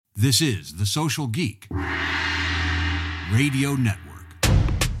This is The Social Geek Radio Network.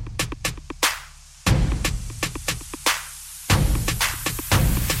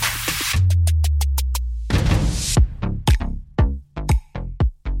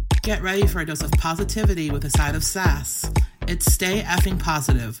 Get ready for a dose of positivity with a side of sass. It's Stay Effing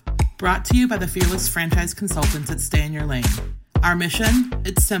Positive, brought to you by the fearless franchise consultants at Stay in Your Lane. Our mission?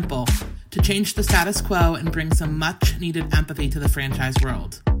 It's simple, to change the status quo and bring some much-needed empathy to the franchise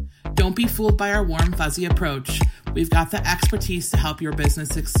world. Don't be fooled by our warm, fuzzy approach. We've got the expertise to help your business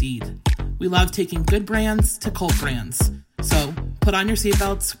succeed. We love taking good brands to cult brands. So put on your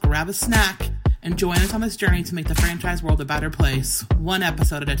seatbelts, grab a snack, and join us on this journey to make the franchise world a better place, one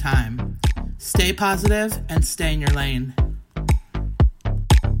episode at a time. Stay positive and stay in your lane.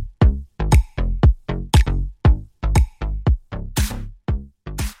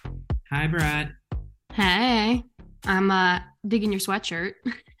 Hi, Brett. Hey, I'm digging your sweatshirt.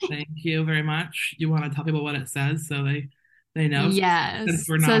 Thank you very much. You want to tell people what it says so they know? Yes. Since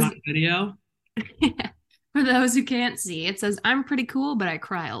we're not on video. For those who can't see, it says, "I'm pretty cool, but I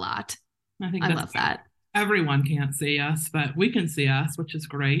cry a lot." I love that. Everyone can't see us, but we can see us, which is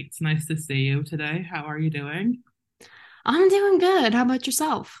great. It's nice to see you today. How are you doing? I'm doing good. How about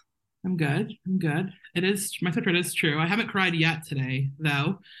yourself? I'm good. It is, my sweatshirt is true. I haven't cried yet today,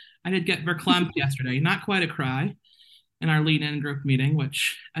 though. I did get verklempt yesterday. Not quite a cry in our lead-in group meeting,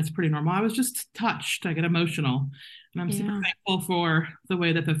 which is pretty normal. I was just touched. I get emotional. And I'm super thankful for the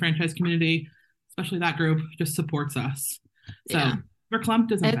way that the franchise community, especially that group, just supports us. So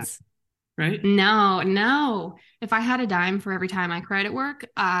verklempt isn't bad. Right? No. If I had a dime for every time I cried at work,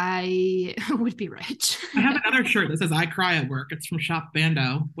 I would be rich. I have another shirt that says "I cry at work." It's from Shop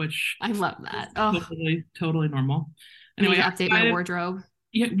Bando, which I love that. Totally normal. Anyway, I update my wardrobe.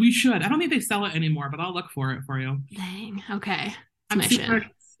 Yeah, we should. I don't think they sell it anymore, but I'll look for it for you. Dang. Okay.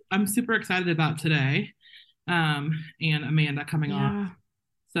 I'm super excited about today, and Amanda coming on.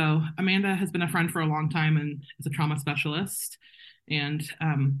 So Amanda has been a friend for a long time and is a trauma specialist. And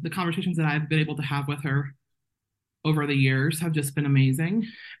the conversations that I've been able to have with her over the years have just been amazing.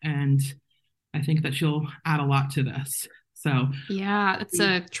 And I think that she'll add a lot to this. So it's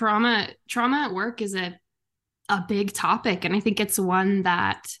a trauma at work is a big topic. And I think it's one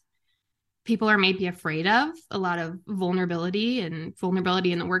that people are maybe afraid of, a lot of vulnerability in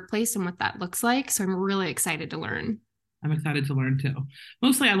the workplace and what that looks like. So I'm really excited to learn. I'm excited to learn too.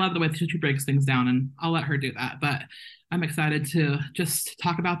 Mostly I love the way that she breaks things down, and I'll let her do that. But I'm excited to just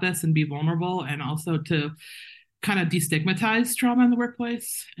talk about this and be vulnerable, and also to kind of destigmatize trauma in the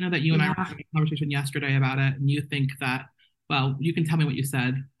workplace. I know that you and I were having a conversation yesterday about it, and you think that, well, you can tell me what you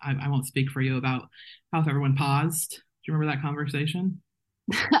said. I won't speak for you about how if everyone paused. Do you remember that conversation?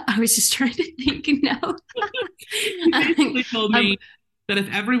 I was just trying to think, no. You basically told me that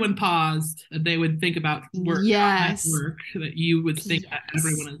if everyone paused, they would think about work, work, that you would think that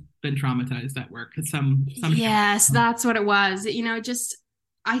everyone has been traumatized at work. Yes, that's what it was.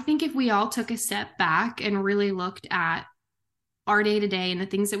 I think if we all took a step back and really looked at our day-to-day and the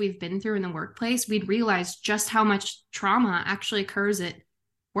things that we've been through in the workplace, we'd realize just how much trauma actually occurs at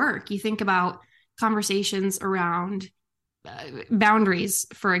work. You think about conversations around boundaries,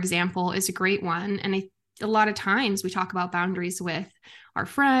 for example, is a great one. And a lot of times we talk about boundaries with our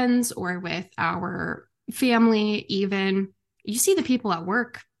friends or with our family. Even you see the people at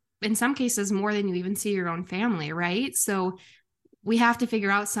work in some cases more than you even see your own family, right? So we have to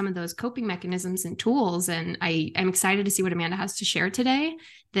figure out some of those coping mechanisms and tools. And I'm excited to see what Amanda has to share today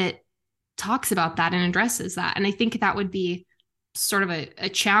that talks about that and addresses that. And I think that would be sort of a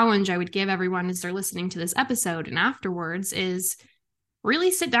challenge I would give everyone as they're listening to this episode and afterwards, is really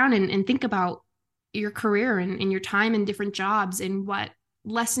sit down and think about your career and your time in different jobs and what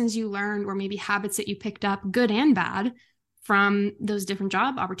lessons you learned, or maybe habits that you picked up, good and bad, from those different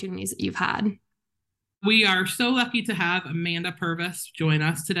job opportunities that you've had. We are so lucky to have Amanda Purvis join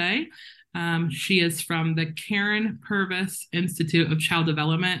us today. She is from the Karen Purvis Institute of Child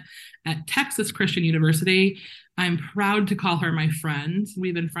Development at Texas Christian University. I'm proud to call her my friend.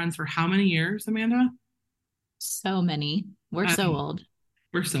 We've been friends for how many years, Amanda? So many. We're so old.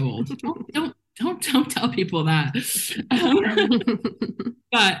 We're so old. Don't tell people that.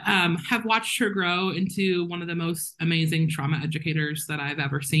 But have watched her grow into one of the most amazing trauma educators that I've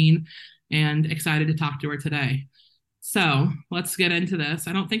ever seen, and excited to talk to her today. So let's get into this.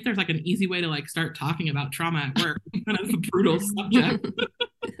 I don't think there's like an easy way to like start talking about trauma at work. Kind of a brutal subject.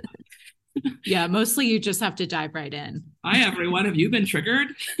 Yeah, mostly you just have to dive right in. Hi, everyone. Have you been triggered?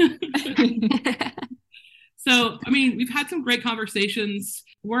 So, I mean, we've had some great conversations.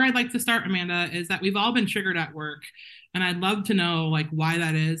 Where I'd like to start, Amanda, is that we've all been triggered at work. And I'd love to know like why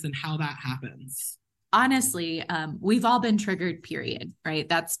that is and how that happens. Honestly, we've all been triggered, period, right?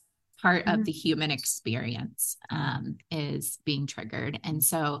 That's part of the human experience, is being triggered. And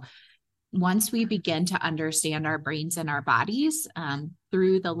so once we begin to understand our brains and our bodies,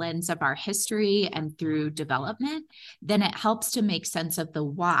 through the lens of our history and through development, then it helps to make sense of the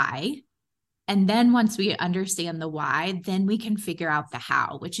why. And then once we understand the why, then we can figure out the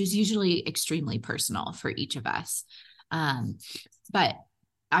how, which is usually extremely personal for each of us. But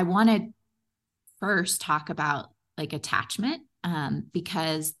I want to first talk about like attachment,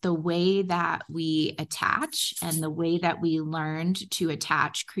 because the way that we attach and the way that we learned to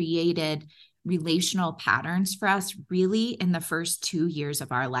attach created relational patterns for us really in the first 2 years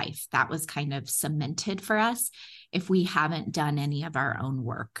of our life. That was kind of cemented for us if we haven't done any of our own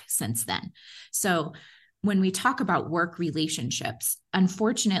work since then. So when we talk about work relationships,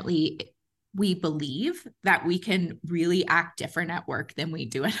 unfortunately, we believe that we can really act different at work than we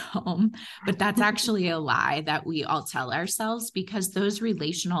do at home, but that's actually a lie that we all tell ourselves, because those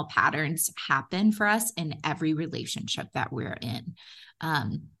relational patterns happen for us in every relationship that we're in.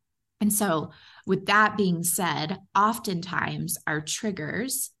 And so with that being said, oftentimes our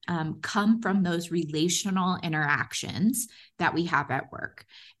triggers come from those relational interactions that we have at work.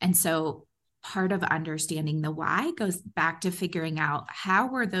 And so part of understanding the why goes back to figuring out how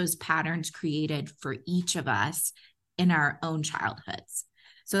were those patterns created for each of us in our own childhoods.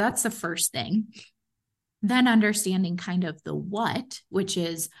 So that's the first thing. Then understanding kind of the what, which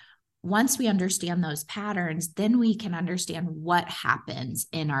is once we understand those patterns, then we can understand what happens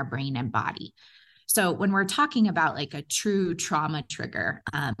in our brain and body. So when we're talking about like a true trauma trigger,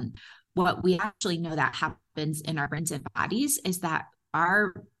 what we actually know that happens in our brains and bodies is that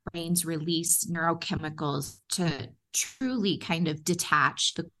our brains release neurochemicals to truly kind of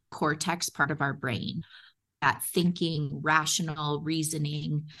detach the cortex part of our brain, that thinking, rational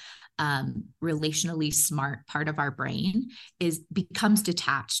reasoning, relationally smart part of our brain becomes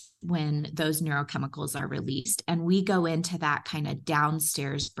detached when those neurochemicals are released. And we go into that kind of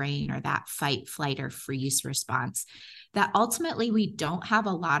downstairs brain, or that fight, flight, or freeze response that ultimately we don't have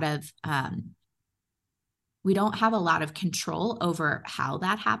a lot of control over how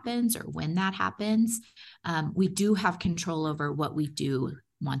that happens or when that happens. We do have control over what we do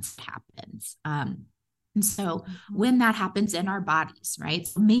once it happens. And so when that happens in our bodies, right?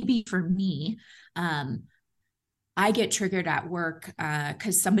 So maybe for me, I get triggered at work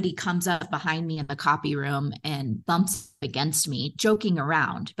because somebody comes up behind me in the copy room and bumps against me, joking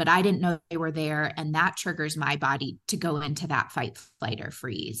around, but I didn't know they were there. And that triggers my body to go into that fight, flight, or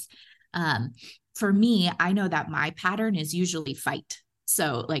freeze. For me, I know that my pattern is usually fight.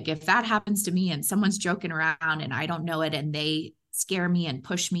 So like if that happens to me and someone's joking around and I don't know it and they scare me and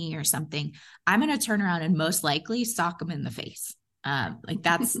push me or something, I'm going to turn around and most likely sock them in the face. Like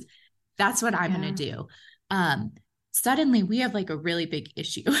that's what I'm going to do. Suddenly we have like a really big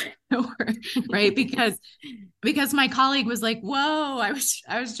issue, right? Because my colleague was like, whoa, I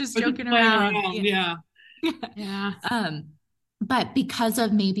was just joking around. Yeah. But because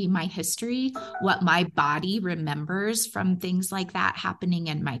of maybe my history, what my body remembers from things like that happening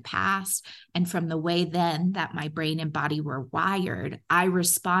in my past, and from the way then that my brain and body were wired, I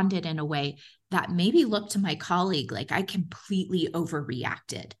responded in a way that maybe looked to my colleague like I completely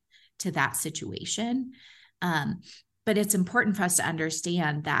overreacted to that situation. But it's important for us to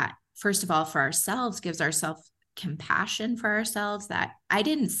understand that, first of all, for ourselves, gives ourselves compassion for ourselves, that I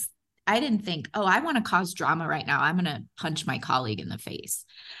didn't think, oh, I want to cause drama right now, I'm going to punch my colleague in the face.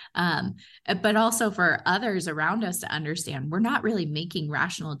 But also for others around us to understand we're not really making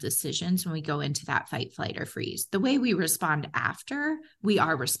rational decisions when we go into that fight, flight, or freeze. The way we respond after, we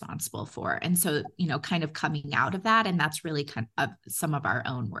are responsible for. And so, kind of coming out of that, and that's really kind of some of our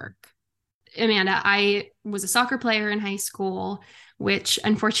own work. Amanda, I was a soccer player in high school, which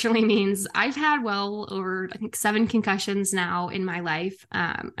unfortunately means I've had well over, I think, 7 concussions now in my life.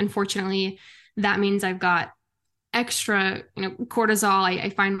 Unfortunately, that means I've got extra, cortisol. I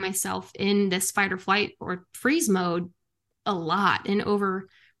find myself in this fight or flight or freeze mode a lot and over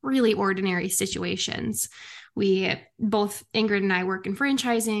really ordinary situations. We both, Ingrid and I, work in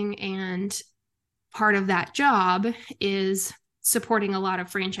franchising, and part of that job is supporting a lot of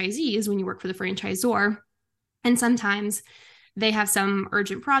franchisees when you work for the franchisor. And sometimes they have some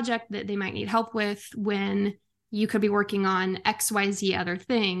urgent project that they might need help with when you could be working on XYZ other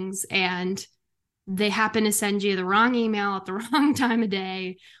things, and they happen to send you the wrong email at the wrong time of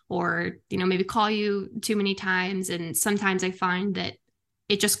day, or, maybe call you too many times. And sometimes I find that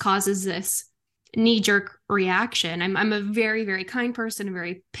it just causes this knee-jerk reaction. I'm a very, very kind person, a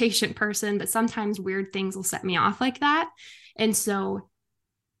very patient person, but sometimes weird things will set me off like that. And so,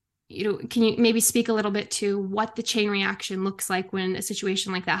 can you maybe speak a little bit to what the chain reaction looks like when a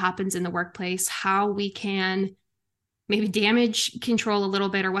situation like that happens in the workplace, how we can maybe damage control a little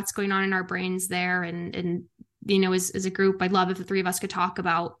bit, or what's going on in our brains there? And as a group, I'd love if the three of us could talk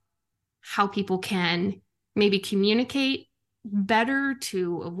about how people can maybe communicate better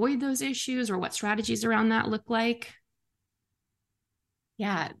to avoid those issues, or what strategies around that look like.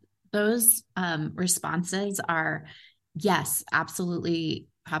 Yeah, those responses are, yes, absolutely,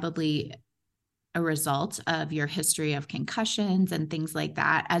 probably a result of your history of concussions and things like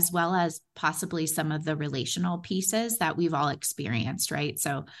that, as well as possibly some of the relational pieces that we've all experienced, right?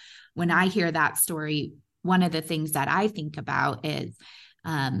 So when I hear that story, one of the things that I think about is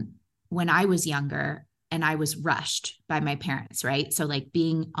when I was younger and I was rushed by my parents, right? So like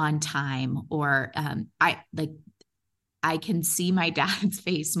being on time, or I can see my dad's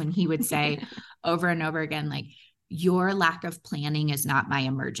face when he would say over and over again, like, your lack of planning is not my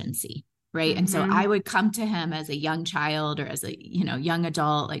emergency. Right. Mm-hmm. And so I would come to him as a young child, or as a, young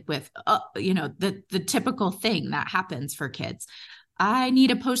adult, like with, the typical thing that happens for kids. I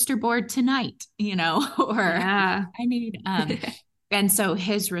need a poster board tonight, or I need, and so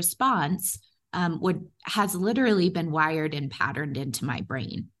his response has literally been wired and patterned into my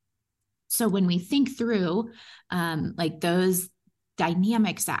brain. So when we think through like those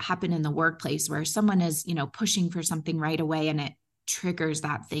dynamics that happen in the workplace, where someone is, pushing for something right away and it triggers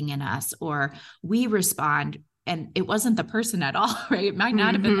that thing in us, or we respond and it wasn't the person at all, right? It might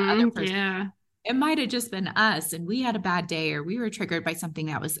not have been the other person. Yeah. It might have just been us, and we had a bad day, or we were triggered by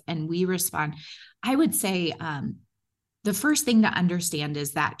something and we respond. I would say the first thing to understand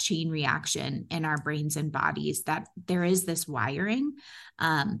is that chain reaction in our brains and bodies, that there is this wiring.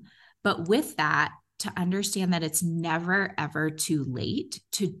 But with that, to understand that it's never, ever too late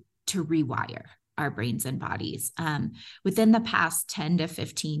to rewire our brains and bodies. Within the past 10 to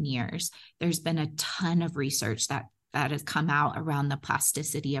 15 years, there's been a ton of research that has come out around the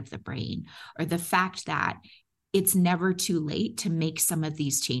plasticity of the brain, or the fact that it's never too late to make some of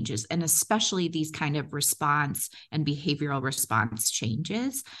these changes, and especially these kind of response and behavioral response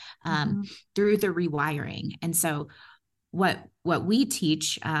changes through the rewiring. And so what we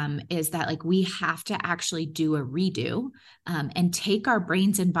teach is that, like, we have to actually do a redo and take our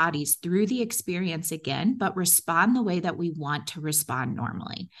brains and bodies through the experience again, but respond the way that we want to respond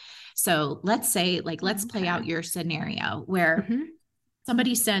normally. So let's say, like, let's play out your scenario where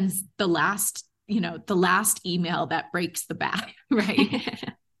somebody sends the last email that breaks the back, right?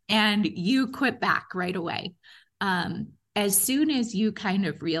 And you quit back right away. As soon as you kind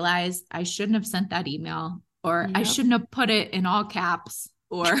of realize, I shouldn't have sent that email, or I shouldn't have put it in all caps,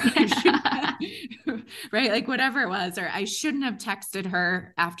 or right, like whatever it was, or I shouldn't have texted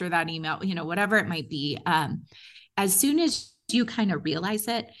her after that email, whatever it might be. As soon as you kind of realize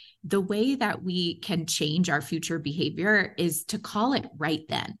it, the way that we can change our future behavior is to call it right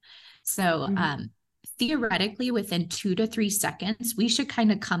then. So theoretically, within 2 to 3 seconds, we should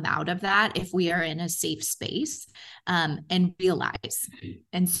kind of come out of that if we are in a safe space and realize.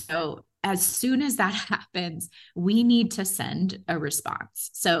 And so as soon as that happens, we need to send a response.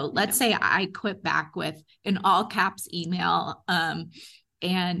 So let's say I quit back with an all caps email.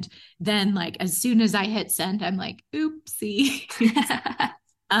 And then, like, as soon as I hit send, I'm like, oopsie.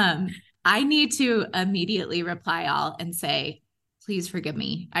 I need to immediately reply all and say, please forgive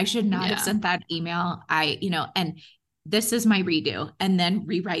me. I should not have sent that email. And this is my redo, and then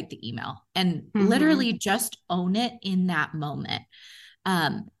rewrite the email and literally just own it in that moment.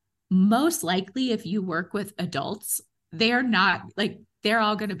 Most likely, if you work with adults, they're not like, they're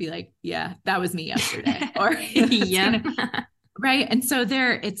all going to be like, yeah, that was me yesterday. Or right. And so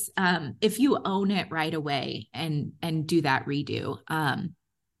if you own it right away and do that redo,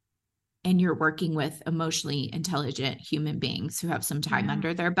 and you're working with emotionally intelligent human beings who have some time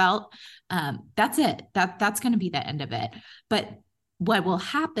under their belt, that's it. That's going to be the end of it. But what will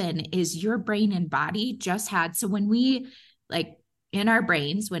happen is your brain and body so when we, like, in our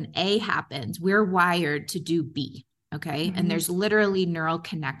brains, when A happens, we're wired to do B. Okay. And there's literally neural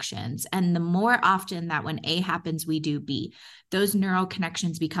connections. And the more often that when A happens, we do B, those neural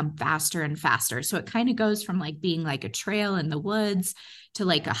connections become faster and faster. So it kind of goes from like being like a trail in the woods to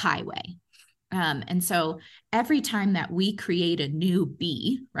like a highway. And so every time that we create a new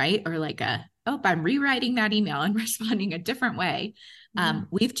B, right, or like I'm rewriting that email and responding a different way,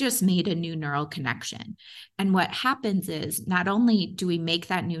 we've just made a new neural connection. And what happens is, not only do we make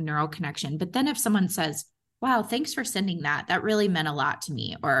that new neural connection, but then if someone says, wow, thanks for sending that. That really meant a lot to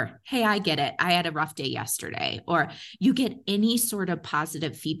me. Or, hey, I get it. I had a rough day yesterday. Or you get any sort of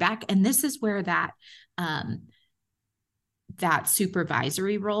positive feedback. And this is where that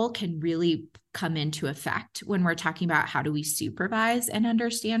supervisory role can really come into effect when we're talking about how do we supervise and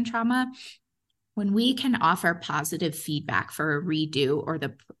understand trauma. When we can offer positive feedback for a redo or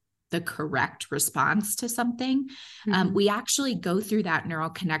the correct response to something, we actually go through that neural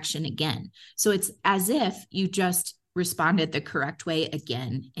connection again. So it's as if you just responded the correct way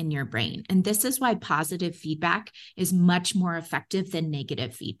again in your brain. And this is why positive feedback is much more effective than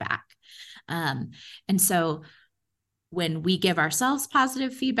negative feedback. And so when we give ourselves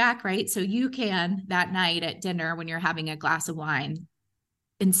positive feedback, right? So you can that night at dinner when you're having a glass of wine,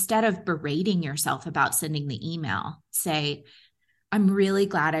 instead of berating yourself about sending the email, say, I'm really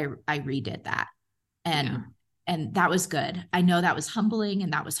glad I redid that. And that was good. I know that was humbling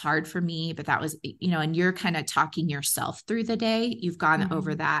and that was hard for me, but that was, and you're kind of talking yourself through the day. You've gone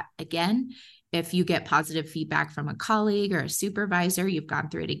over that again. If you get positive feedback from a colleague or a supervisor, you've gone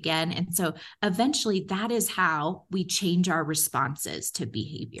through it again. And so eventually that is how we change our responses to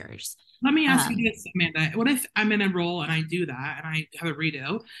behaviors. Let me ask you this, Amanda. What if I'm in a role and I do that and I have a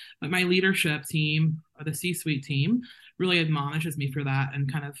redo, but my leadership team or the C-suite team really admonishes me for that and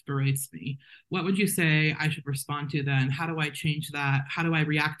kind of berates me? What would you say I should respond to then? How do I change that? How do I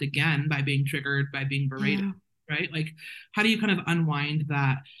react again by being triggered, by being berated, right? Like, how do you kind of unwind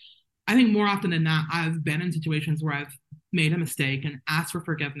that? I think more often than not, I've been in situations where I've made a mistake and asked for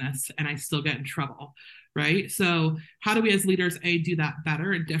forgiveness and I still get in trouble, right? So how do we as leaders, do that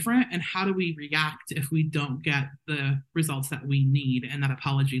better and different? And how do we react if we don't get the results that we need in that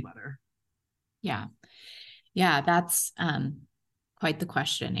apology letter? Yeah. Yeah, that's quite the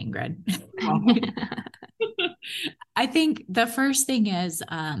question, Ingrid. I think the first thing is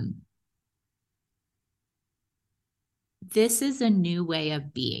this is a new way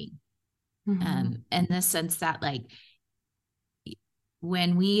of being. In the sense that, like,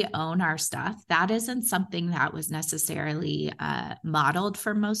 when we own our stuff, that isn't something that was necessarily modeled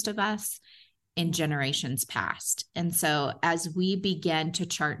for most of us in generations past. And so as we begin to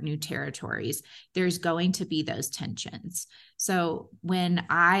chart new territories, there's going to be those tensions. So when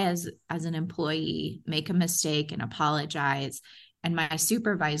I, as an employee, make a mistake and apologize, and my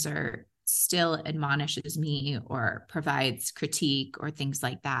supervisor still admonishes me or provides critique or things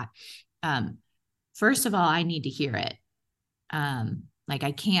like that, first of all, I need to hear it. Like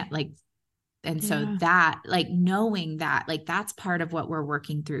I can't so that, like, knowing that, like, that's part of what we're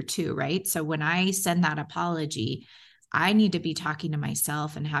working through too, right? So when I send that apology, I need to be talking to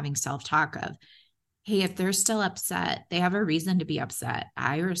myself and having self-talk of, hey, if they're still upset, they have a reason to be upset.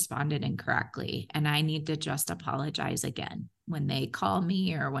 I responded incorrectly and I need to just apologize again when they call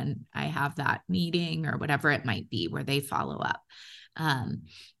me or when I have that meeting or whatever it might be where they follow up.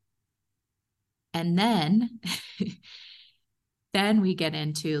 And then, then we get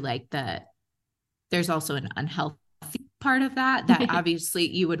into like there's also an unhealthy part of that obviously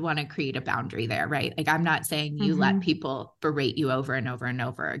you would want to create a boundary there, right? Like, I'm not saying you let people berate you over and over and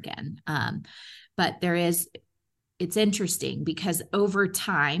over again. But it's interesting because over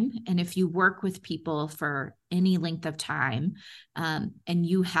time, and if you work with people for any length of time, and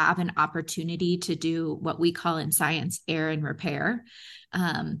you have an opportunity to do what we call in science, err and repair,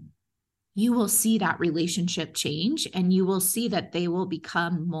 you will see that relationship change, and you will see that they will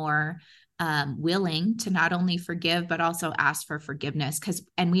become more willing to not only forgive, but also ask for forgiveness.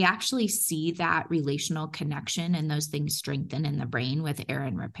 And we actually see that relational connection and those things strengthen in the brain with err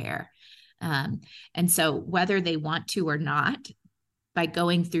and repair. And so whether they want to or not, by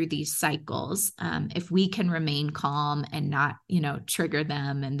going through these cycles, if we can remain calm and not, trigger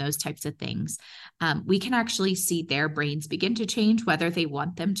them and those types of things, we can actually see their brains begin to change, whether they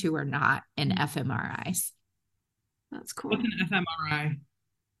want them to or not, in fMRIs. That's cool. What's an fMRI?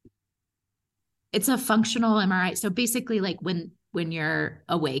 It's a functional MRI. So basically, like when you're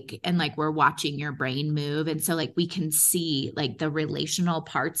awake and like we're watching your brain move. And so like we can see like the relational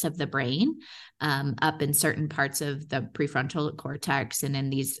parts of the brain up in certain parts of the prefrontal cortex and in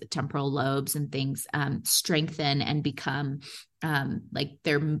these temporal lobes and things strengthen and become like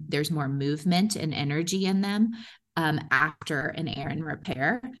there's more movement and energy in them after an err and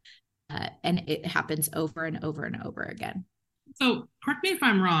repair. And it happens over and over and over again. So correct me if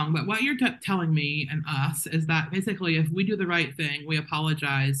I'm wrong, but what you're telling me and us is that basically if we do the right thing, we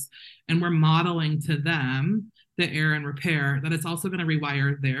apologize, and we're modeling to them the error and repair, that it's also going to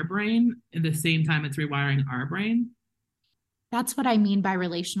rewire their brain at the same time it's rewiring our brain. That's what I mean by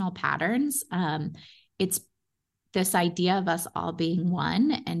relational patterns. It's this idea of us all being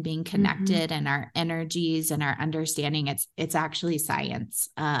one and being connected and our energies and our understanding, it's actually science.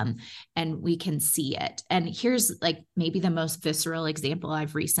 And we can see it. And here's like maybe the most visceral example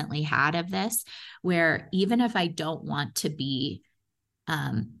I've recently had of this, where even if I don't want to be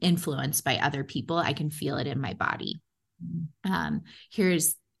influenced by other people, I can feel it in my body.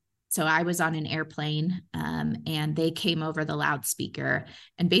 So I was on an airplane and they came over the loudspeaker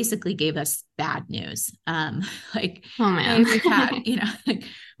and basically gave us bad news. Like, oh man, hey, we've had, like,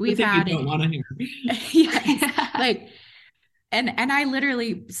 we've had, you don't want to hear. Yes, like, and I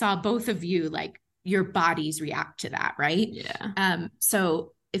literally saw both of you, like your bodies react to that. Right. Yeah.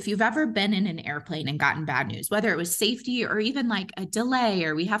 So if you've ever been in an airplane and gotten bad news, whether it was safety or even like a delay,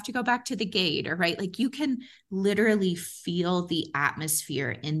 or we have to go back to the gate, or right, like you can literally feel the atmosphere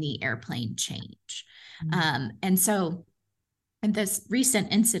in the airplane change. And so in this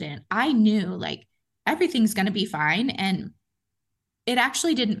recent incident, I knew like everything's going to be fine. And it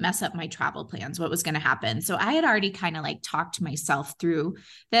actually didn't mess up my travel plans, what was going to happen. So I had already kind of like talked myself through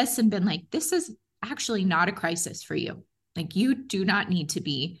this and been like, this is actually not a crisis for you. Like you do not need to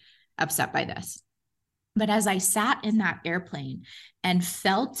be upset by this. But as I sat in that airplane and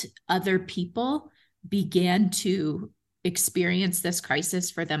felt other people began to experience this crisis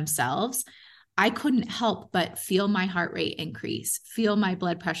for themselves, I couldn't help but feel my heart rate increase, feel my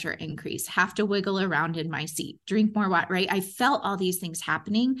blood pressure increase, have to wiggle around in my seat, drink more water, right? I felt all these things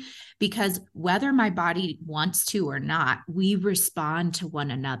happening because whether my body wants to or not, we respond to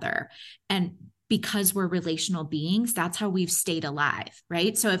one another. And because we're relational beings, that's how we've stayed alive,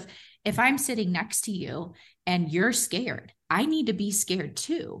 right? So if I'm sitting next to you and you're scared, I need to be scared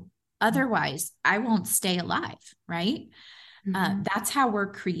too. Otherwise, I won't stay alive, right? That's how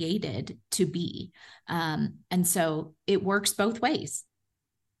we're created to be. And so it works both ways.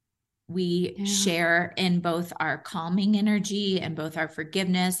 We share in both our calming energy and both our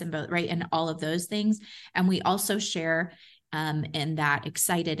forgiveness and both, right, and all of those things. And we also share in that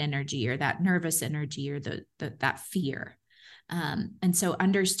excited energy or that nervous energy or that fear. And so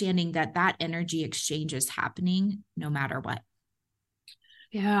understanding that energy exchange is happening no matter what.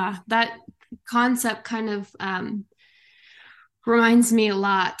 Yeah, that concept kind of reminds me a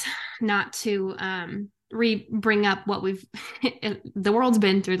lot, not to bring up what the world's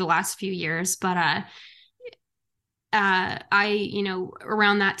been through the last few years, but I,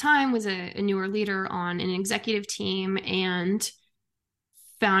 around that time was a newer leader on an executive team and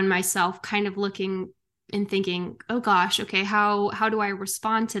found myself kind of looking and thinking, oh gosh, okay, how do I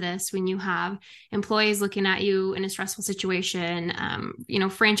respond to this when you have employees looking at you in a stressful situation,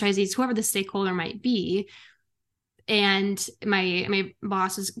 franchisees, whoever the stakeholder might be. And my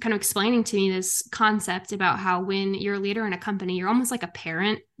boss was kind of explaining to me this concept about how when you're a leader in a company, you're almost like a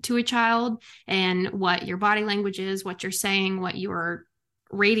parent to a child, and what your body language is, what you're saying, what you're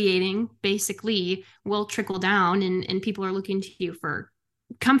radiating basically will trickle down, and people are looking to you for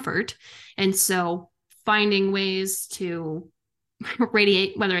comfort. And so finding ways to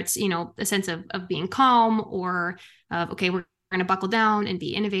radiate, whether it's, a sense of being calm or of, okay, we're going to buckle down and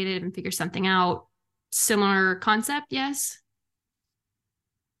be innovative and figure something out. Similar concept, yes?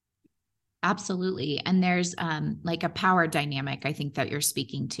 Absolutely. And there's like a power dynamic, I think, that you're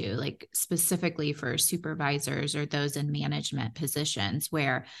speaking to, like specifically for supervisors or those in management positions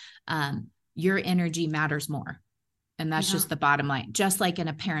where your energy matters more. And that's just the bottom line. Just like in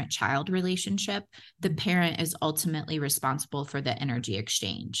a parent-child relationship, the parent is ultimately responsible for the energy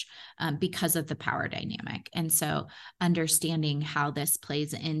exchange because of the power dynamic. And so understanding how this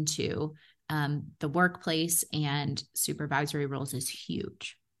plays into the workplace and supervisory roles is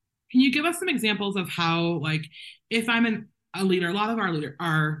huge. Can you give us some examples of how, like, if I'm a leader, a lot of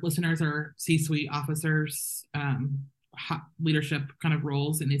our listeners are C-suite officers, leadership kind of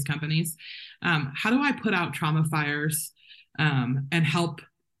roles in these companies. How do I put out trauma fires and help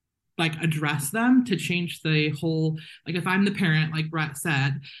like address them to change the whole, like if I'm the parent, like Brett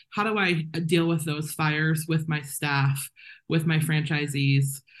said, how do I deal with those fires with my staff, with my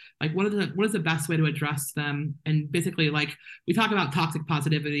franchisees? Like what is the best way to address them? And basically, like we talk about toxic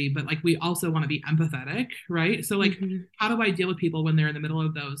positivity, but like we also want to be empathetic, right? So like, how do I deal with people when they're in the middle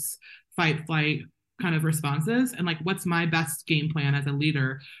of those fight, flight kind of responses? And like, what's my best game plan as a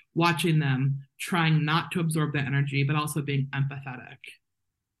leader, watching them, trying not to absorb that energy, but also being empathetic?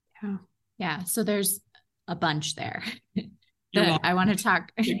 Yeah. So there's a bunch there. I want to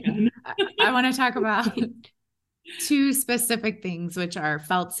talk. I want to talk about two specific things, which are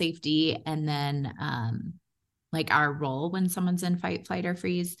felt safety and then like our role when someone's in fight, flight, or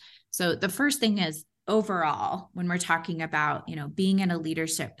freeze. So the first thing is overall, when we're talking about, being in a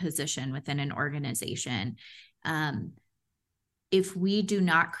leadership position within an organization, If we do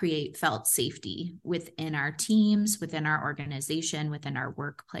not create felt safety within our teams, within our organization, within our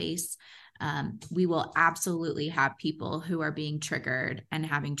workplace, we will absolutely have people who are being triggered and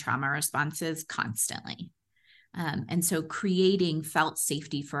having trauma responses constantly. And so creating felt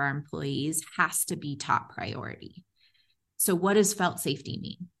safety for our employees has to be top priority. So what does felt safety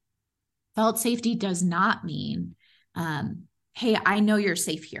mean? Felt safety does not mean, hey, I know you're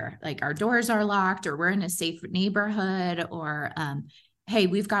safe here. Like our doors are locked, or we're in a safe neighborhood, or hey,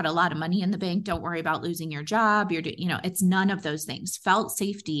 we've got a lot of money in the bank. Don't worry about losing your job. It's none of those things. Felt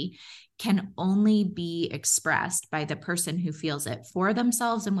safety can only be expressed by the person who feels it for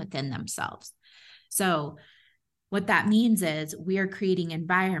themselves and within themselves. So what that means is we are creating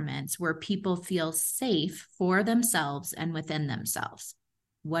environments where people feel safe for themselves and within themselves.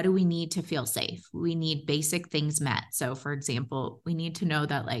 What do we need to feel safe? We need basic things met. So for example, we need to know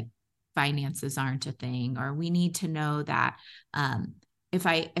that like finances aren't a thing, or we need to know that if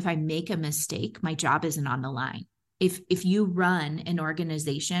I make a mistake, my job isn't on the line. If you run an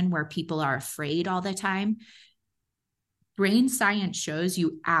organization where people are afraid all the time, brain science shows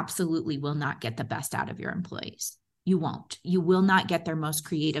you absolutely will not get the best out of your employees. You won't. You will not get their most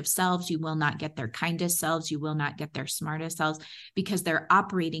creative selves. You will not get their kindest selves. You will not get their smartest selves, because they're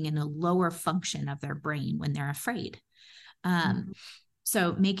operating in a lower function of their brain when they're afraid.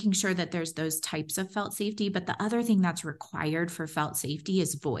 So making sure that there's those types of felt safety. But the other thing that's required for felt safety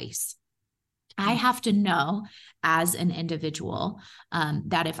is voice. I have to know as an individual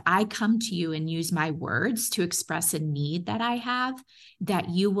that if I come to you and use my words to express a need that I have, that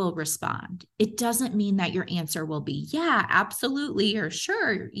you will respond. It doesn't mean that your answer will be, yeah, absolutely, or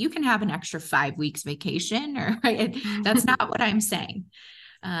sure, you can have an extra 5 weeks vacation, or right? That's not what I'm saying.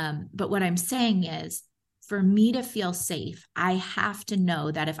 But what I'm saying is, for me to feel safe, I have to know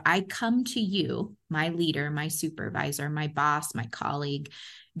that if I come to you, my leader, my supervisor, my boss, my colleague,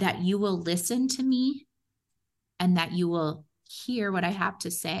 that you will listen to me and that you will hear what I have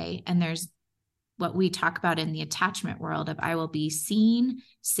to say. And there's what we talk about in the attachment world of I will be seen,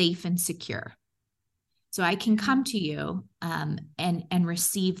 safe, and secure. So I can come to you and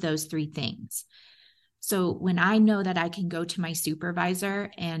receive those 3 things. So when I know that I can go to my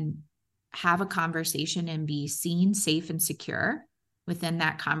supervisor and have a conversation and be seen, safe, and secure within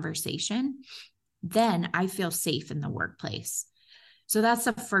that conversation, then I feel safe in the workplace. So that's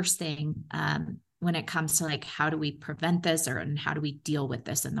the first thing when it comes to like, how do we prevent this, and how do we deal with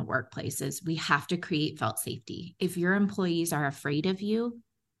this in the workplace, is we have to create felt safety. If your employees are afraid of you,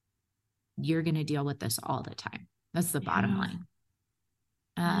 you're going to deal with this all the time. That's the bottom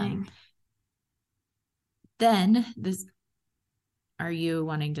line. Then this, are you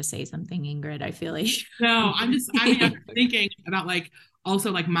wanting to say something, Ingrid? I feel like no, I'm thinking about like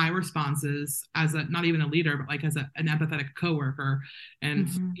also like my responses as a, not even a leader, but like as an empathetic coworker. And,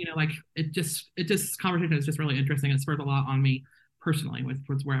 like it just conversation is just really interesting. It spurs a lot on me personally with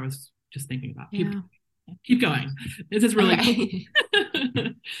where I was just thinking about. Keep going. This is really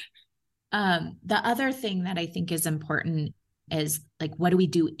cool. The other thing that I think is important is like, what do we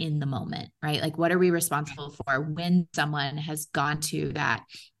do in the moment, right? Like, what are we responsible for when someone has gone to that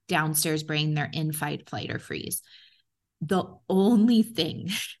downstairs brain, they're in fight, flight, or freeze? The only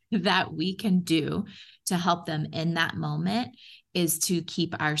thing that we can do to help them in that moment is to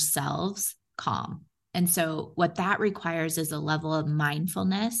keep ourselves calm. And so what that requires is a level of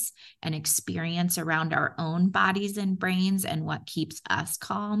mindfulness and experience around our own bodies and brains and what keeps us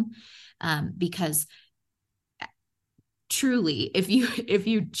calm. Because truly, if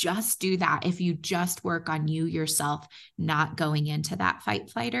you just do that, if you just work on you yourself, not going into that fight,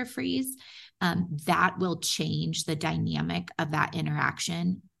 flight, or freeze, that will change the dynamic of that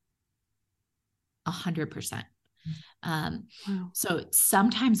interaction 100%. Wow. So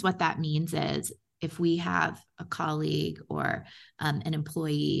sometimes what that means is if we have a colleague or an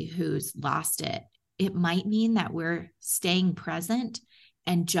employee who's lost it, it might mean that we're staying present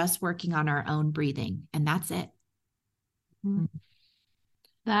and just working on our own breathing, and that's it.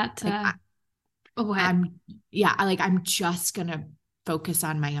 That I'm just gonna focus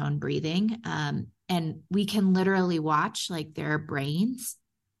on my own breathing, and we can literally watch like their brains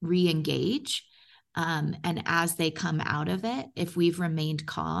re-engage, and as they come out of it, if we've remained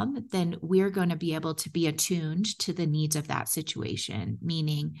calm, then we're going to be able to be attuned to the needs of that situation,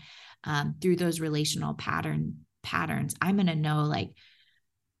 meaning through those relational patterns, I'm going to know like,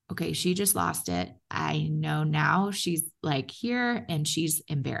 okay, she just lost it. I know now she's like here and she's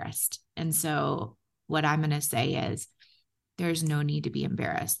embarrassed. And so what I'm going to say is, there's no need to be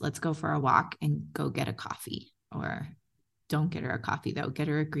embarrassed. Let's go for a walk and go get a coffee, or don't get her a coffee though. Get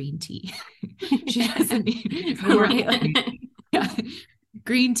her a green tea. She doesn't need, right? Like, yeah.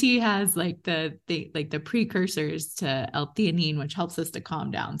 Green tea has like the precursors to L-theanine, which helps us to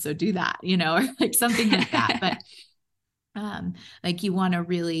calm down. So do that, or like something like that. But like you want to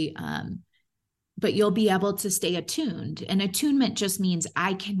really, but you'll be able to stay attuned. And attunement just means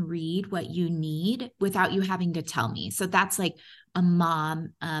I can read what you need without you having to tell me. So that's like a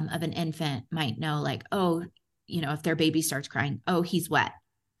mom of an infant might know, like, oh, if their baby starts crying, oh, he's wet.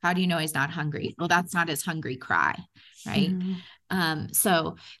 How do you know he's not hungry? Well, that's not his hungry cry, right? Mm-hmm.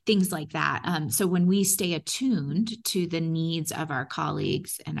 So things like that. So when we stay attuned to the needs of our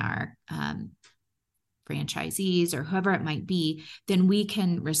colleagues and our franchisees or whoever it might be, then we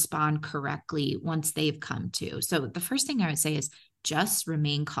can respond correctly once they've come to. So the first thing I would say is just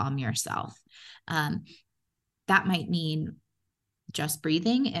remain calm yourself. That might mean just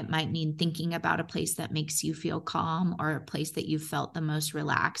breathing. It might mean thinking about a place that makes you feel calm or a place that you felt the most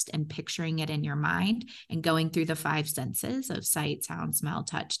relaxed and picturing it in your mind and going through the 5 senses of sight, sound, smell,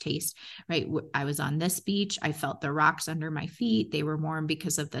 touch, taste, right? I was on this beach. I felt the rocks under my feet. They were warm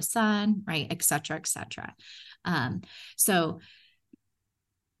because of the sun, right? Et cetera, et cetera. So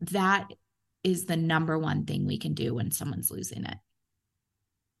that is the number one thing we can do when someone's losing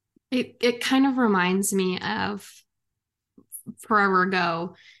it. It kind of reminds me of forever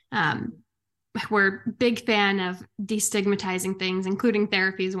ago. We're a big fan of destigmatizing things, including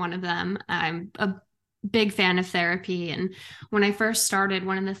therapy is one of them. I'm a big fan of therapy. And when I first started,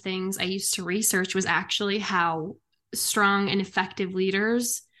 one of the things I used to research was actually how strong and effective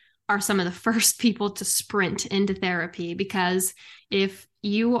leaders are some of the first people to sprint into therapy. Because if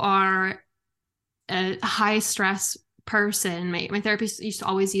you are a high stress person, my therapist used to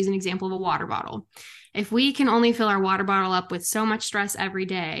always use an example of a water bottle. If we can only fill our water bottle up with so much stress every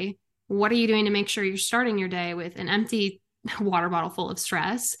day, what are you doing to make sure you're starting your day with an empty water bottle full of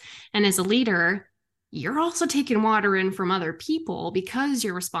stress? And as a leader, you're also taking water in from other people because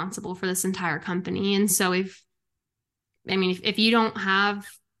you're responsible for this entire company. And so if you don't have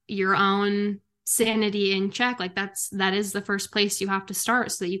your own sanity in check, like that is the first place you have to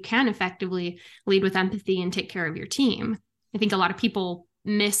start so that you can effectively lead with empathy and take care of your team. I think a lot of people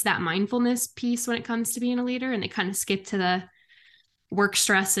miss that mindfulness piece when it comes to being a leader, and they kind of skip to the work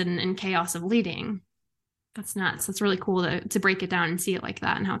stress and chaos of leading. That's nuts. That's really cool to break it down and see it like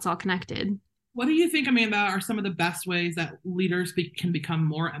that and how it's all connected. What do you think, Amanda, are some of the best ways that leaders can become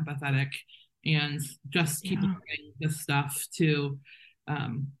more empathetic and just keep learning this stuff to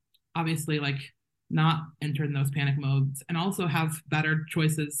obviously like not enter in those panic modes and also have better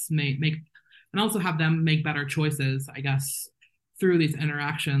choices and also have them make better choices, I guess, through these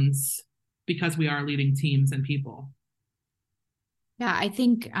interactions because we are leading teams and people? Yeah, I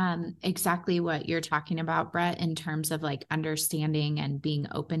think exactly what you're talking about, Brett, in terms of like understanding and being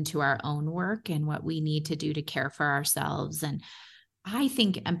open to our own work and what we need to do to care for ourselves. And I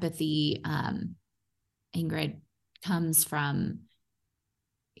think empathy, Ingrid, comes from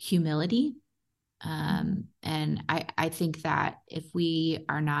humility. And I think that if we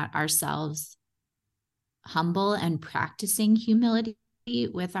are not ourselves humble and practicing humility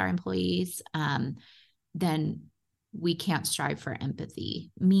with our employees, then we can't strive for empathy.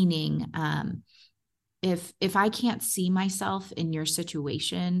 Meaning, if I can't see myself in your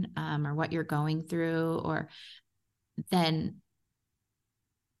situation or what you're going through, or then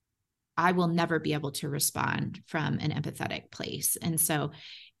I will never be able to respond from an empathetic place. And so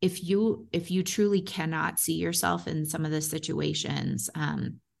if you truly cannot see yourself in some of the situations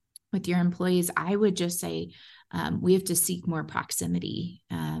with your employees, I would just say we have to seek more proximity.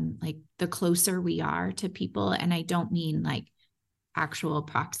 Like the closer we are to people, and I don't mean like actual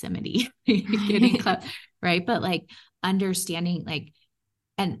proximity, getting close, right? But like understanding, like,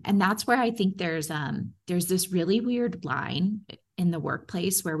 and that's where I think there's this really weird line in the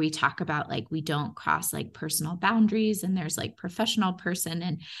workplace where we talk about like we don't cross like personal boundaries, and there's like professional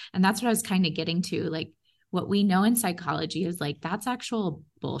person, and that's what I was kind of getting to. Like what we know in psychology is like that's actual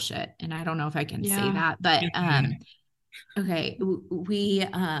bullshit, and I don't know if I can say that, but okay,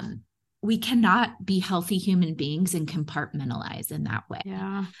 we cannot be healthy human beings and compartmentalize in that way.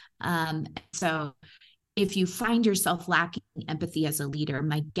 So if you find yourself lacking empathy as a leader,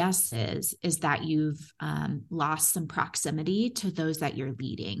 my guess is that you've lost some proximity to those that you're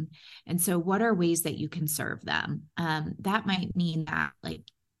leading. And so what are ways that you can serve them? That might mean that like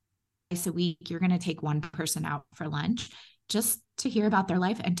twice a week, you're going to take one person out for lunch just to hear about their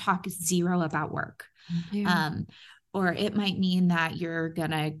life and talk zero about work. Or it might mean that you're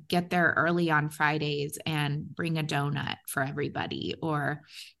going to get there early on Fridays and bring a donut for everybody, or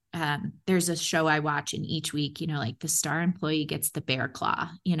there's a show I watch, and each week, like the star employee gets the bear claw,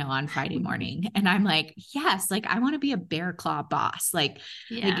 on Friday morning. And I'm like, yes, like I want to be a bear claw boss. Like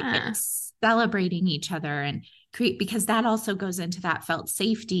it's celebrating each other and create, because that also goes into that felt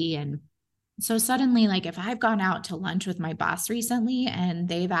safety. And so suddenly, like if I've gone out to lunch with my boss recently and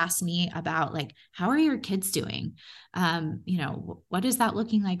they've asked me about like, how are your kids doing? What is that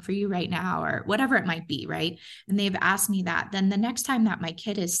looking like for you right now, or whatever it might be, right? And they've asked me that. Then the next time that my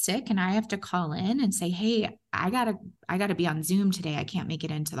kid is sick and I have to call in and say, hey, I gotta be on Zoom today. I can't make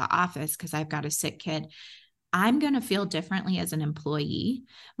it into the office because I've got a sick kid. I'm going to feel differently as an employee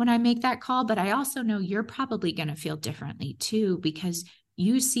when I make that call, but I also know you're probably going to feel differently too, because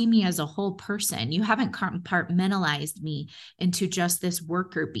you see me as a whole person. You haven't compartmentalized me into just this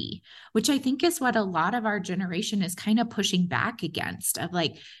worker bee, which I think is what a lot of our generation is kind of pushing back against, of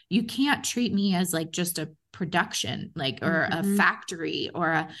like, you can't treat me as like just a production, like, or a factory,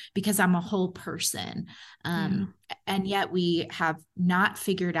 or because I'm a whole person. And yet we have not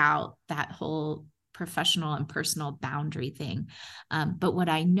figured out that whole professional and personal boundary thing. But what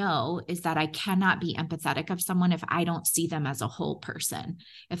I know is that I cannot be empathetic of someone if I don't see them as a whole person.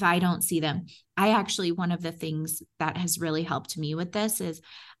 If I don't see them, one of the things that has really helped me with this is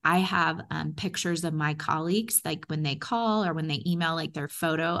I have pictures of my colleagues, like when they call or when they email, like their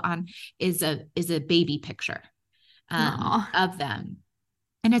photo on is a baby picture of them.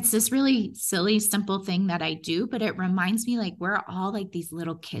 And it's this really silly, simple thing that I do, but it reminds me like we're all like these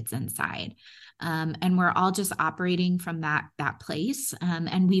little kids inside. And we're all just operating from that place.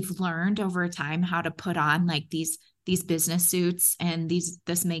 And we've learned over time how to put on like these business suits and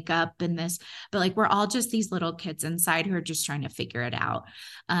this makeup and this, but like, we're all just these little kids inside who are just trying to figure it out.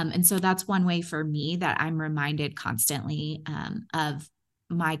 And so that's one way for me that I'm reminded constantly of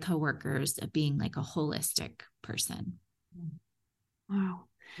my coworkers of being like a holistic person. Wow.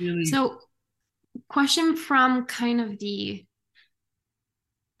 Really? So question from kind of the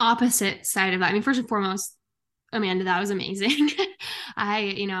opposite side of that. I mean, first and foremost, Amanda, that was amazing.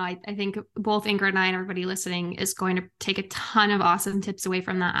 I think both Ingrid and I and everybody listening is going to take a ton of awesome tips away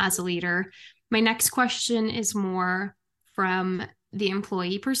from that as a leader. My next question is more from the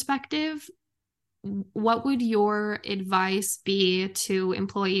employee perspective. What would your advice be to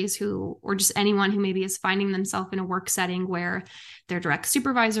employees who, or just anyone who maybe is finding themselves in a work setting where their direct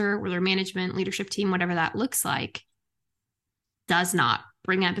supervisor or their management, leadership team, whatever that looks like, does not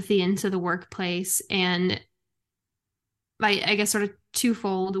bring empathy into the workplace? And I guess sort of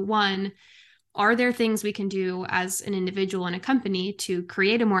twofold. One, are there things we can do as an individual in a company to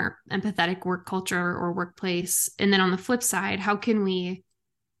create a more empathetic work culture or workplace? And then on the flip side, how can we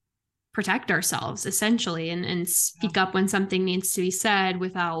protect ourselves essentially and speak up when something needs to be said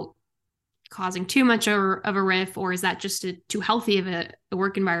without causing too much of a riff? Or is that just too healthy of a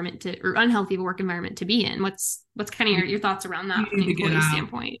work environment or unhealthy of a work environment to be in? What's kind of your thoughts around that from the employee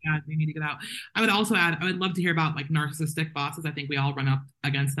standpoint? Yeah, we need to get out. I would also add, I would love to hear about like narcissistic bosses. I think we all run up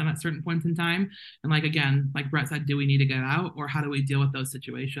against them at certain points in time. And like, again, like Brett said, do we need to get out, or how do we deal with those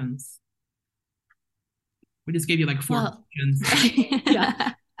situations? We just gave you like 4 questions.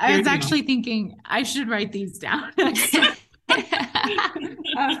 Yeah. I was actually thinking I should write these down.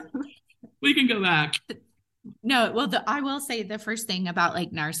 We can go back. No, well, I will say the first thing about like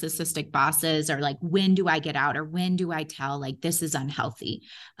narcissistic bosses, or like, when do I get out, or when do I tell like this is unhealthy?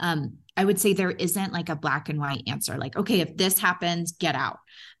 I would say there isn't like a black and white answer. Like, okay, if this happens, get out.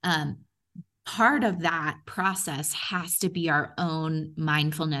 Part of that process has to be our own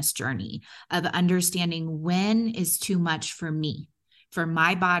mindfulness journey of understanding when is too much for me, for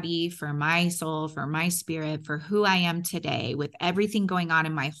my body, for my soul, for my spirit, for who I am today, with everything going on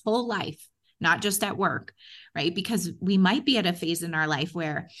in my whole life, not just at work, right? Because we might be at a phase in our life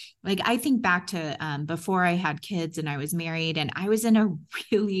where, like, I think back to before I had kids and I was married, and I was in a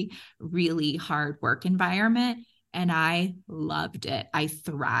really, really hard work environment, and I loved it. I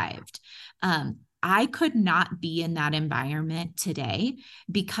thrived. I could not be in that environment today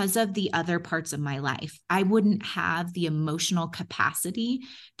because of the other parts of my life. I wouldn't have the emotional capacity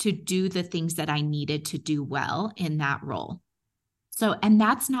to do the things that I needed to do well in that role. So, and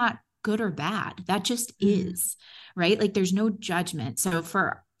that's not good or bad. That just is, right? Like, there's no judgment. So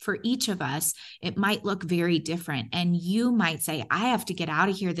for each of us, it might look very different. And you might say, I have to get out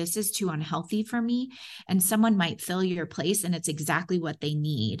of here. This is too unhealthy for me. And someone might fill your place, and it's exactly what they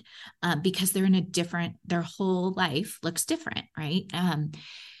need because they're in a different, their whole life looks different, right?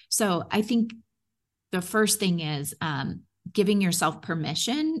 So I think the first thing is giving yourself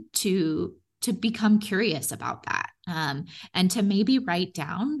permission to become curious about that. And to maybe write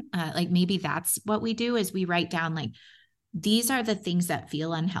down, like maybe that's what we do, is we write down like, these are the things that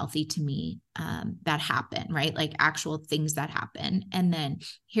feel unhealthy to me, that happen, right? Like actual things that happen. And then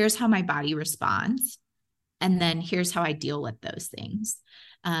here's how my body responds. And then here's how I deal with those things,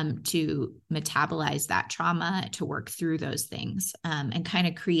 to metabolize that trauma, to work through those things, and kind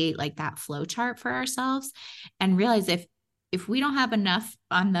of create like that flow chart for ourselves, and realize if we don't have enough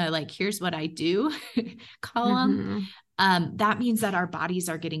on the, like, here's what I do column, that means that our bodies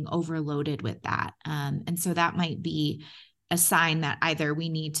are getting overloaded with that. And so that might be a sign that either we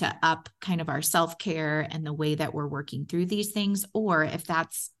need to up kind of our self-care and the way that we're working through these things, or if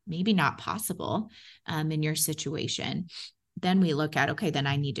that's maybe not possible in your situation, then we look at, okay, then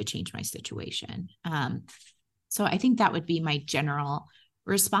I need to change my situation. So I think that would be my general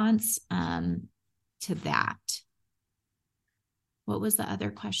response to that. What was the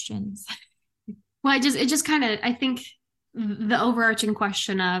other questions? Well, it just kind of, I think the overarching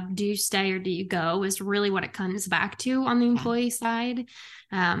question of do you stay or do you go is really what it comes back to on the employee side.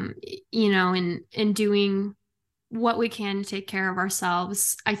 In doing what we can to take care of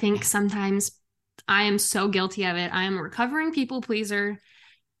ourselves. I think sometimes I am so guilty of it. I am a recovering people pleaser.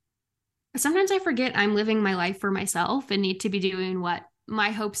 Sometimes I forget I'm living my life for myself and need to be doing what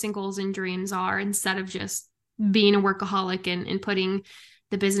my hopes and goals and dreams are, instead of just being a workaholic and putting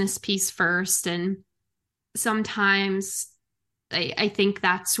the business piece first. And sometimes I think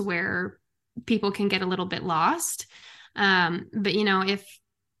that's where people can get a little bit lost. But if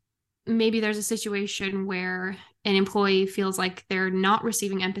maybe there's a situation where an employee feels like they're not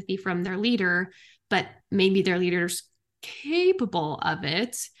receiving empathy from their leader, but maybe their leader's capable of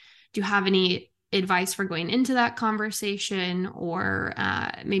it, do you have any advice for going into that conversation, or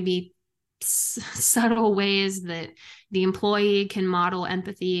maybe subtle ways that the employee can model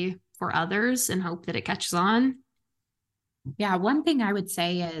empathy for others and hope that it catches on? Yeah, one thing I would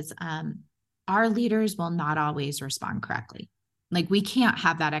say is our leaders will not always respond correctly. Like, we can't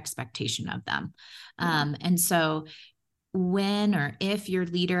have that expectation of them. And so when or if your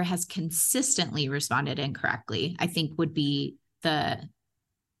leader has consistently responded incorrectly, I think would be the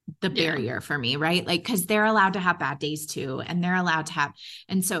barrier for me, right? Like, because they're allowed to have bad days too, and they're allowed to have,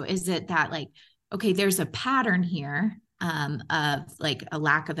 and so is it that, like, okay, there's a pattern here of like a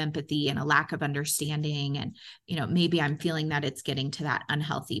lack of empathy and a lack of understanding, and maybe I'm feeling that it's getting to that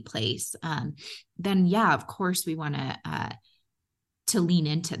unhealthy place, then yeah, of course we want to lean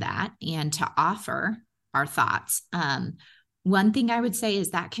into that and to offer our thoughts. One thing I would say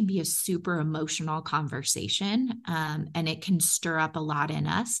is that can be a super emotional conversation, and it can stir up a lot in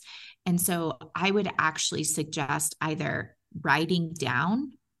us. And so I would actually suggest either writing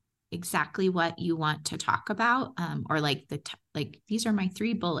down exactly what you want to talk about, or like these are my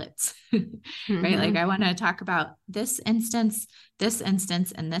 3 bullets, right? Like, I want to talk about this instance,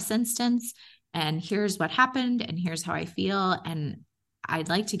 and this instance, and here's what happened, and here's how I feel. And I'd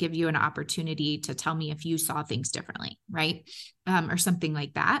like to give you an opportunity to tell me if you saw things differently, right? Or something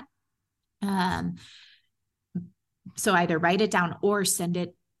like that. So either write it down or send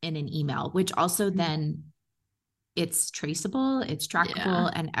it in an email, which also then it's traceable, it's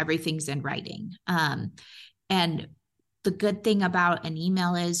trackable, and everything's in writing. And the good thing about an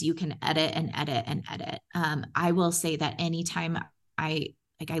email is you can edit and edit and edit. I will say that anytime I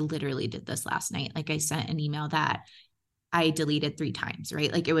literally did this last night, like I sent an email that I deleted 3 times,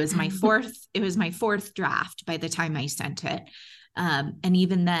 right? Like it was my fourth draft by the time I sent it. And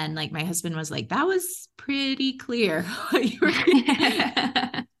even then, like, my husband was like, that was pretty clear what you were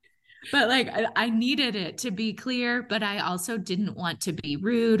but like, I needed it to be clear, but I also didn't want to be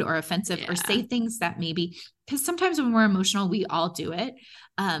rude or offensive or say things that maybe, because sometimes when we're emotional, we all do it.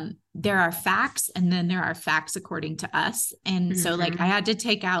 There are facts, and then there are facts according to us. And so like, I had to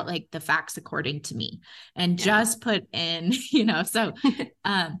take out like the facts according to me and just put in, so,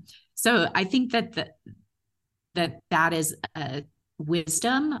 so I think that is a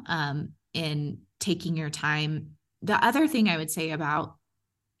wisdom, in taking your time. The other thing I would say about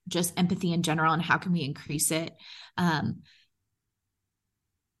just empathy in general and how can we increase it. I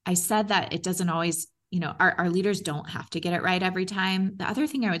said that it doesn't always, our leaders don't have to get it right every time. The other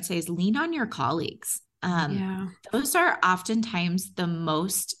thing I would say is lean on your colleagues. Those are oftentimes the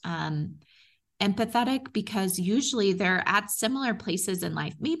most empathetic, because usually they're at similar places in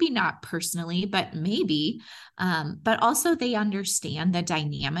life, maybe not personally, but maybe, but also they understand the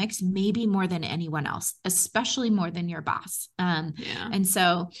dynamics maybe more than anyone else, especially more than your boss. And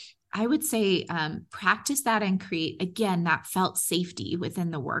so I would say, practice that and create, again, that felt safety within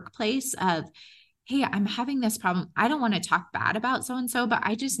the workplace of, hey, I'm having this problem. I don't want to talk bad about so-and-so, but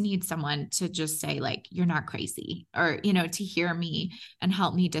I just need someone to just say like, you're not crazy, or, to hear me and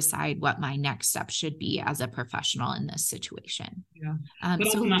help me decide what my next step should be as a professional in this situation. Yeah. But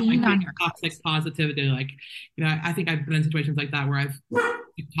So also not lean like on the your toxic colleagues. positivity. Like, I think I've been in situations like that where I've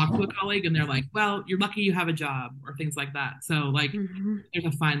talked to a colleague and they're like, well, you're lucky you have a job, or things like that. So like Mm-hmm. there's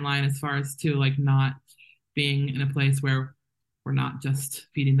a fine line as far as to like not being in a place where we're not just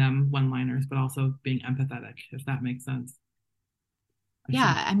feeding them one-liners, but also being empathetic, if that makes sense.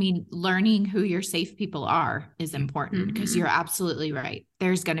 Yeah, I mean, learning who your safe people are is important, because you're absolutely right.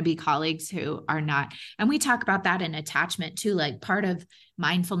 There's going to be colleagues who are not. And we talk about that in attachment too. Like, part of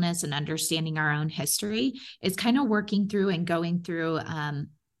mindfulness and understanding our own history is kind of working through and going through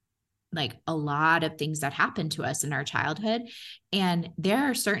like a lot of things that happened to us in our childhood. And there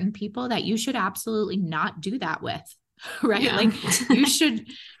are certain people that you should absolutely not do that with. Right. Yeah. Like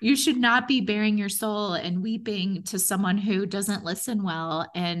you should not be bearing your soul and weeping to someone who doesn't listen well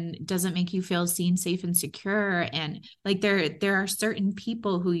and doesn't make you feel seen, safe, and secure. And like there are certain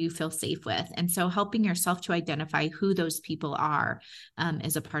people who you feel safe with. And so helping yourself to identify who those people are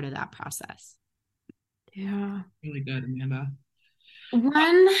is a part of that process. Yeah. Really good, Amanda.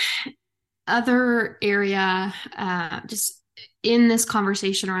 One other area, just in this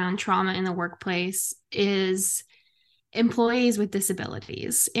conversation around trauma in the workplace, is employees with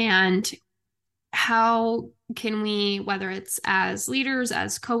disabilities, and how can we, whether it's as leaders,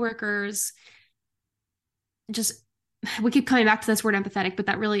 as coworkers, just, we keep coming back to this word empathetic, but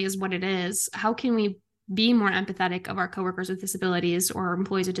that really is what it is. How can we be more empathetic of our coworkers with disabilities or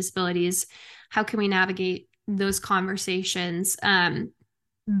employees with disabilities? How can we navigate those conversations?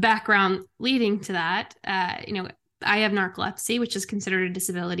 Background leading to that, I have narcolepsy, which is considered a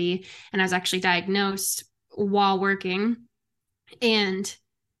disability, and I was actually diagnosed while working. And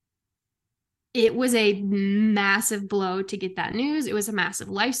it was a massive blow to get that news. It was a massive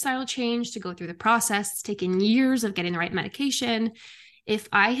lifestyle change to go through the process. It's taken years of getting the right medication. If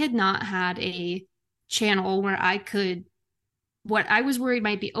I had not had a channel where I could, what I was worried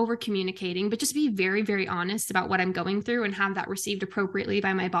might be over communicating, but just be very, very honest about what I'm going through and have that received appropriately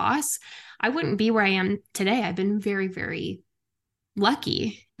by my boss, I wouldn't be where I am today. I've been very, very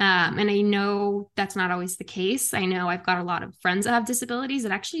lucky. And I know that's not always the case. I know I've got a lot of friends that have disabilities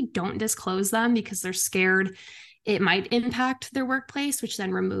that actually don't disclose them because they're scared it might impact their workplace, which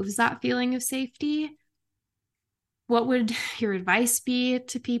then removes that feeling of safety. What would your advice be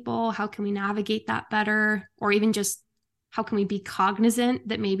to people? How can we navigate that better? Or even just, how can we be cognizant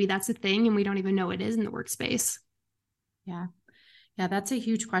that maybe that's a thing and we don't even know it is in the workspace? Yeah. Yeah, that's a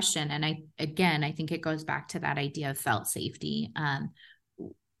huge question. And I think it goes back to that idea of felt safety.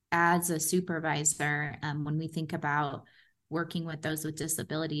 As a supervisor, when we think about working with those with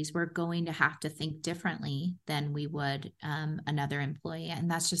disabilities, we're going to have to think differently than we would another employee.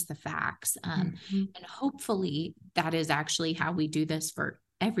 And that's just the facts. And hopefully that is actually how we do this for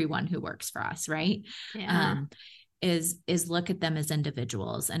everyone who works for us, right? Yeah. Is look at them as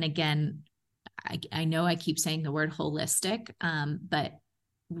individuals. And again, I know I keep saying the word holistic, but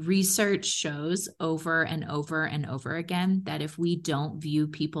research shows over and over and over again that if we don't view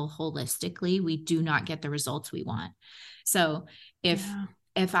people holistically, we do not get the results we want. So if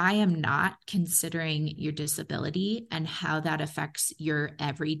I am not considering your disability and how that affects your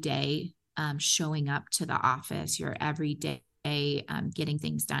everyday showing up to the office, your everyday getting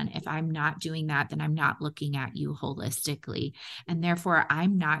things done, if I'm not doing that, then I'm not looking at you holistically, and therefore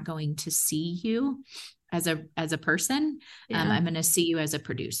I'm not going to see you as a person. I'm going to see you as a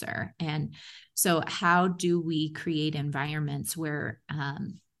producer. And so how do we create environments where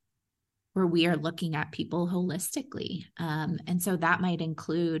we are looking at people holistically? And so that might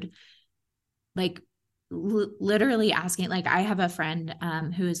include like literally asking, like, I have a friend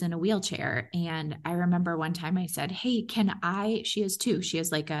who is in a wheelchair, and I remember one time I said, hey, she has two, she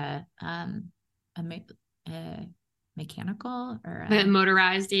has like a mechanical or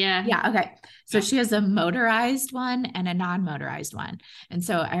motorized. Yeah. Okay. So she has a motorized one and a non-motorized one. And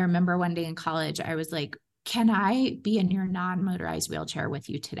so I remember one day in college, I was like, can I be in your non-motorized wheelchair with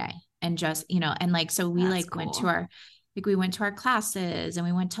you today? And just, and like, so we went to our classes and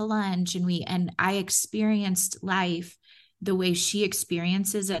we went to lunch, and I experienced life the way she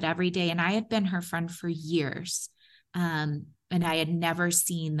experiences it every day. And I had been her friend for years. And I had never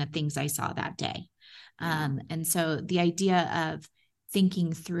seen the things I saw that day. And so the idea of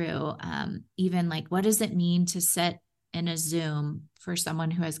thinking through, even like, what does it mean to sit in a Zoom for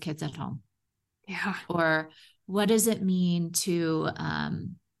someone who has kids at home? Yeah. Or what does it mean to,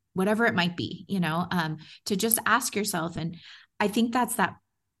 whatever it might be, to just ask yourself. And I think that's that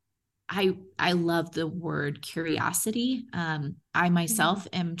I love the word curiosity. I myself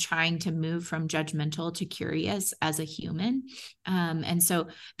am trying to move from judgmental to curious as a human. And so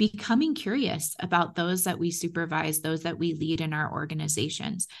becoming curious about those that we supervise, those that we lead in our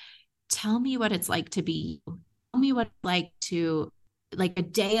organizations. Tell me what it's like to be you. Tell me what it's like a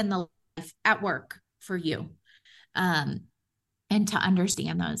day in the life at work for you. And to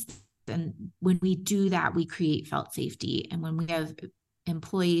understand those. And when we do that, we create felt safety. And when we have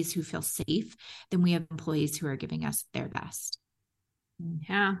employees who feel safe, then we have employees who are giving us their best.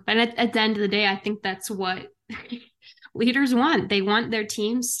 Yeah. But at the end of the day, I think that's what leaders want. They want their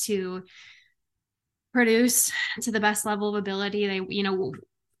teams to produce to the best level of ability. They,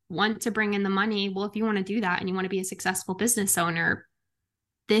 want to bring in the money. Well, if you want to do that and you want to be a successful business owner,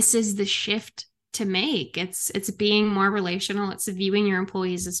 this is the shift to make. It's being more relational. It's viewing your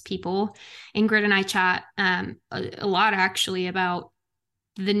employees as people. Ingrid and I chat a lot actually about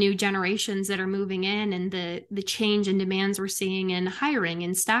the new generations that are moving in and the change in demands we're seeing in hiring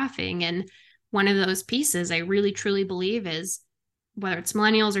and staffing. And one of those pieces I really truly believe is, whether it's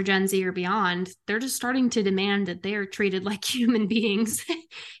millennials or Gen Z or beyond, they're just starting to demand that they are treated like human beings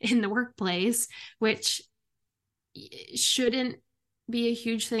in the workplace, which shouldn't be a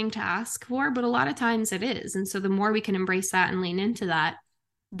huge thing to ask for, but a lot of times it is. And so the more we can embrace that and lean into that,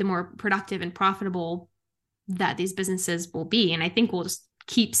 the more productive and profitable that these businesses will be. And I think we'll just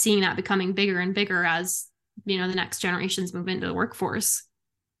keep seeing that becoming bigger and bigger as, the next generations move into the workforce.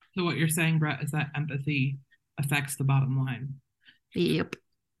 So what you're saying, Brett, is that empathy affects the bottom line. Yep.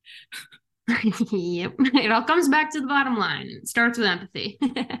 Yep. It all comes back to the bottom line. It starts with empathy.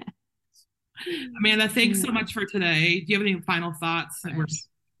 Amanda, thanks so much for today. Do you have any final thoughts? We'll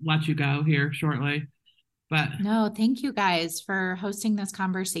let you go here shortly. But no, thank you guys for hosting this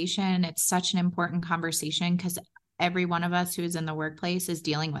conversation. It's such an important conversation because every one of us who's in the workplace is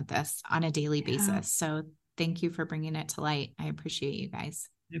dealing with this on a daily basis. So thank you for bringing it to light. I appreciate you guys.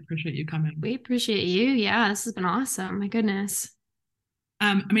 I appreciate you coming. We appreciate you. Yeah, this has been awesome. My goodness.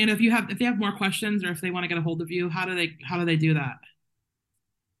 Amanda, if they have more questions or if they want to get a hold of you, how do they do that?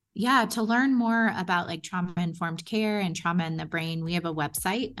 Yeah, to learn more about like trauma-informed care and trauma in the brain, we have a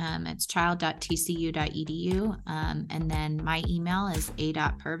website. It's child.tcu.edu. And then my email is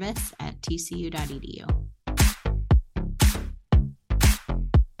a.purvis@tcu.edu.